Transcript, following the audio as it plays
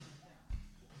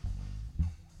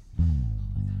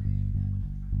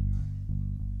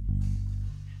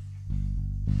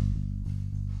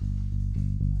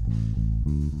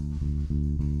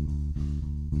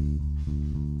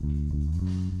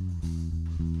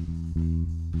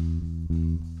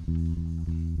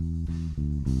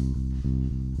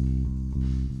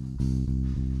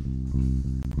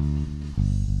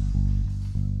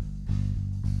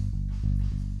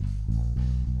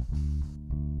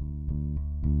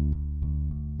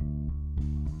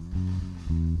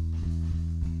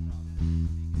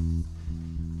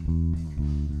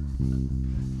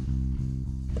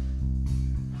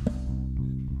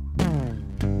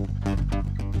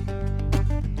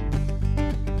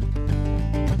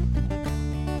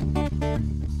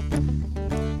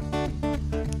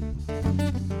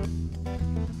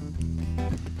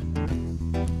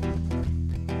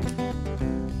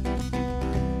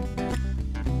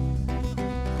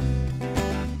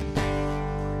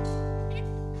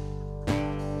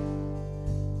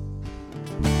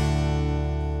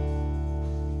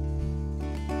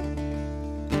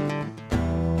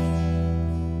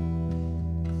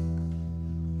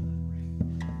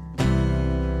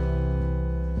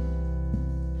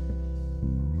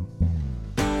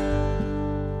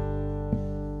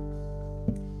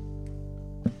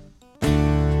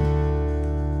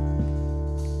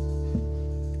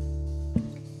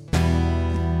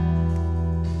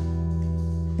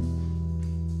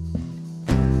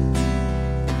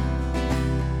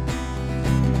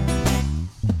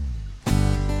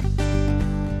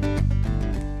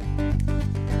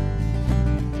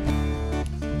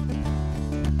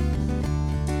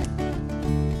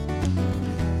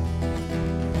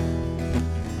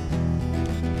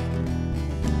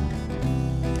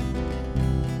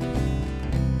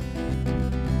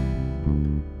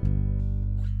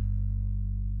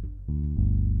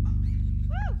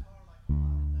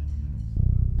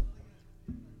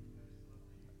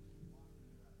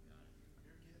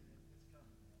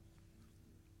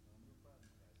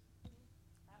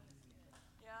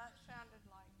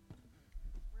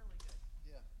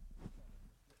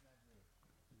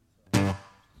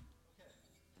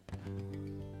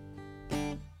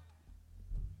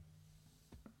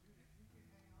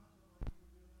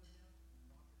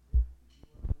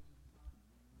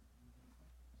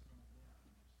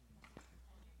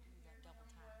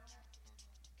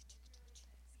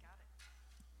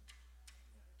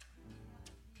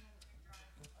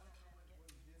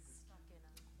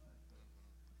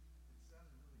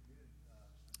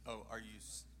Oh, are you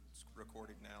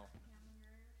recording now?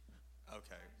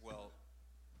 Okay, well.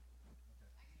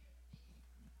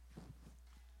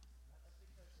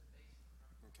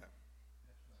 Okay.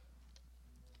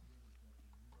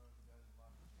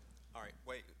 All right,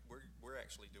 wait, we're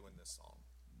actually doing this song.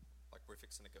 Like, we're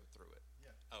fixing to go through it. Yeah.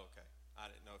 Oh, okay. I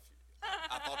didn't know if you.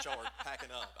 I thought y'all were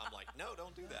packing up. I'm like, no,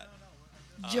 don't do that.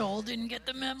 Joel didn't get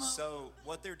the memo. So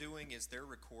what they're doing is they're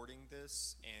recording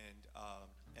this, and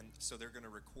so they're going to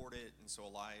record it. And so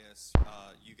Elias,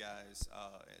 you guys,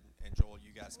 and Joel,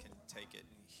 you guys can take it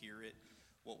and hear it.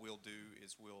 What we'll do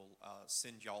is we'll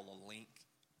send y'all a link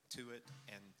to it,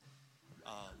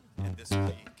 and this will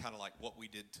be kind of like what we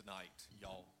did tonight.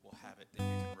 Y'all will have it that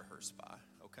you can rehearse by.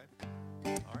 Okay?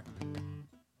 All right. Okay,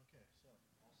 so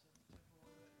I'll set the tempo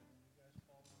with it, and then you guys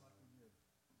follow like we did.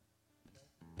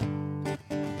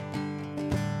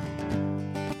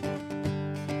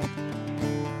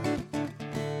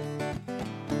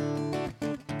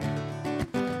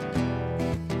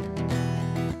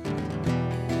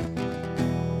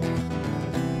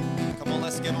 Come on,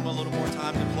 let's give them a little more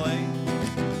time to play.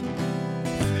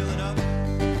 Fill it up. We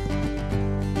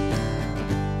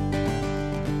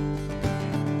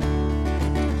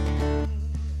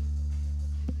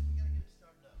gotta get it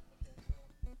started up. Okay, so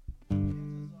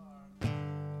chances are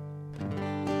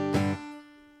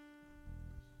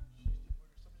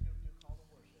somebody's gonna do call to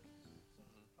worship. So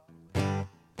probably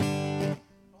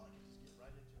just get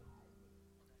right into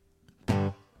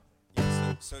it.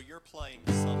 Yeah, so you're playing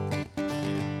something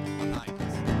behind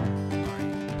us. All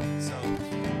right. So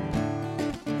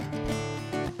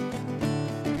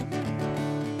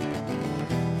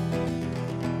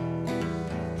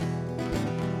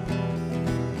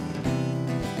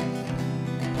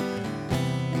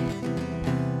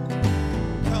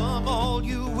come all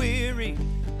you weary,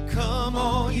 come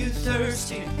all you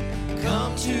thirsty,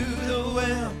 come to the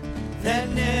well that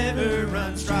never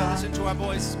runs dry. Listen to our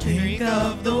voice. Drink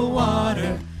of the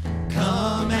water,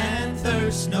 come and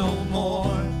thirst no more.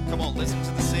 Come on, listen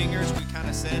to the singers. We kind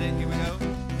of said it. Here we go.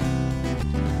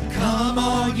 Come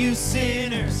all you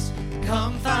sinners,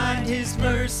 come find his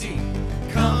mercy.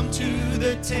 Come to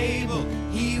the table,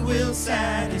 he will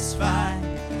satisfy.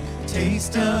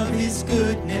 Taste of his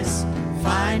goodness,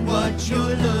 find what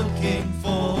you're looking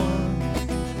for.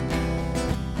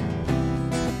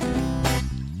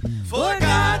 For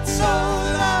God so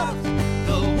loved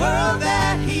the world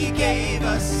that he gave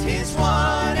us his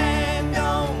one and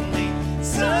only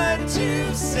Son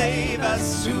to save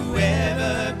us.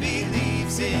 Whoever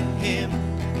believes in him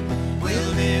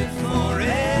will live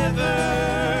forever.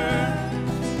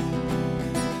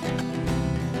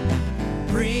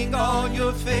 Bring all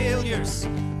your failures,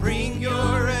 bring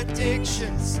your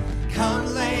addictions, come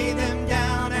lay them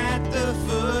down at the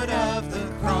foot of the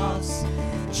cross.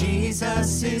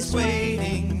 Jesus is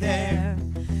waiting there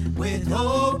with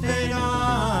open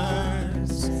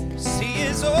arms. See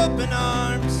his open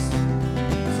arms.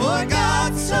 For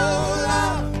God so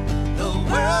loved the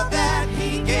world that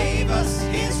he gave us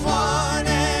his one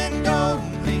and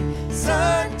only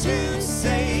Son to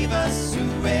save us.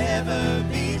 Whoever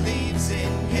believes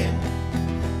in him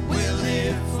will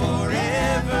live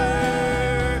forever.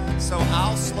 So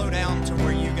I'll slow down to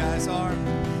where you guys are.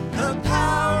 The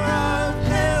power of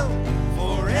hell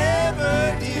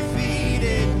forever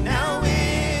defeated. Now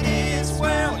it is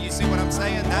well. You see what I'm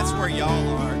saying? That's where y'all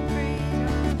are.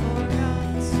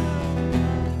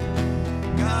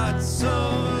 God so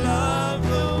loved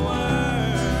the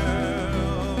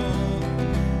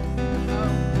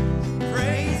world.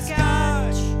 Praise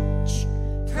God.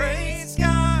 Praise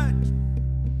God.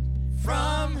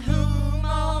 From whom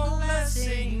all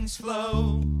blessings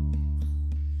flow.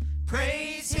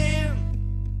 Praise him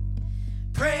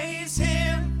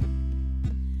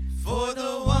for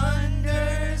the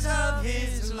wonders of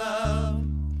his love.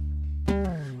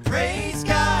 Praise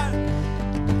God,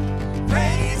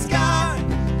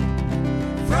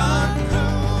 from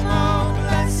whom all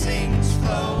blessings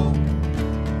flow.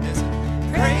 Listen.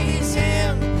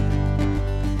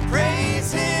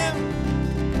 Praise him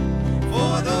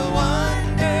for the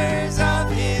wonders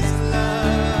of his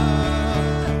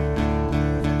love.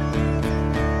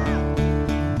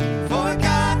 For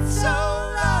God so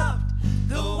loved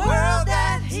the world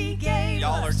that he gave.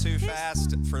 Y'all are too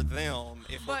fast for them.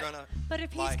 If we're gonna, But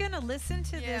if he's going to listen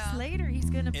to this later, he's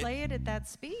going to play it at that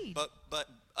speed. but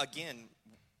again,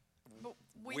 But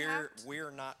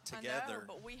we're not together I know,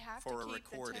 but we have for to a keep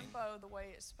recording. the tempo the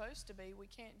way it's supposed to be. We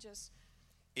can't just.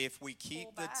 If we keep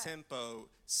pull the back. tempo,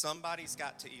 somebody's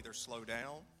got to either slow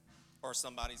down or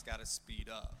somebody's got to speed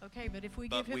up. Okay, but if we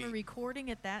But give him a we- recording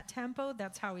at that tempo,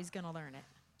 that's how he's going to learn it.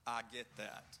 I get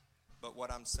that. But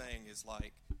what I'm saying is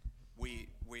like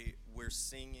we're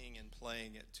singing and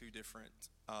playing at two different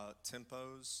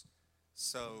tempos,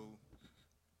 so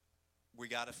we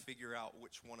got to figure out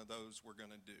which one of those we're going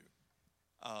to do.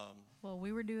 Well,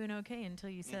 we were doing okay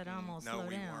until you said almost no, slow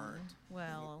we down. weren't.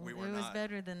 Well, We were it was not.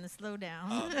 better than the slow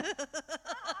down.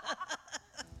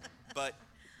 But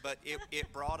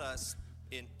it brought us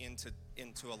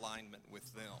into alignment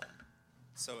with them.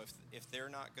 So if they're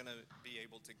not going to be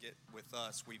able to get with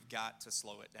us, we've got to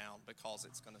slow it down because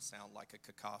it's going to sound like a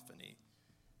cacophony.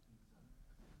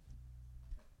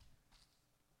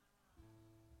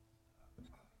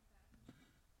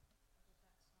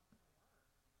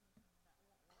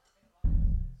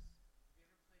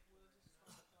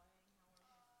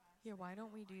 Yeah, why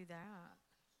don't we do that?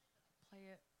 Play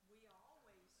it.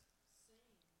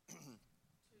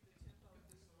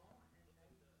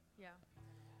 Yeah.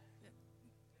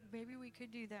 Maybe we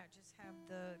could do that. Just have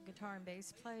the guitar and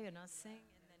bass play and us sing,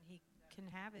 and then he can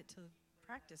have it to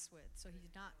practice with, so he's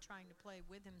not trying to play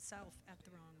with himself at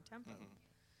the wrong tempo.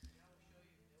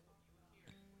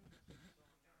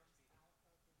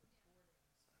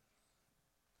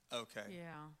 Okay.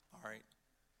 Yeah.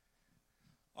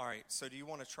 All right. So do you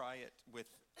want to try it with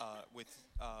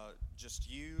just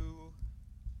you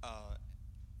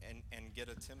and get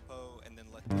a tempo and then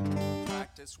let them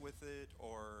practice with it,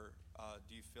 or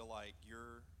do you feel like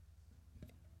you're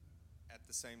at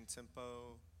the same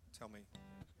tempo? Tell me.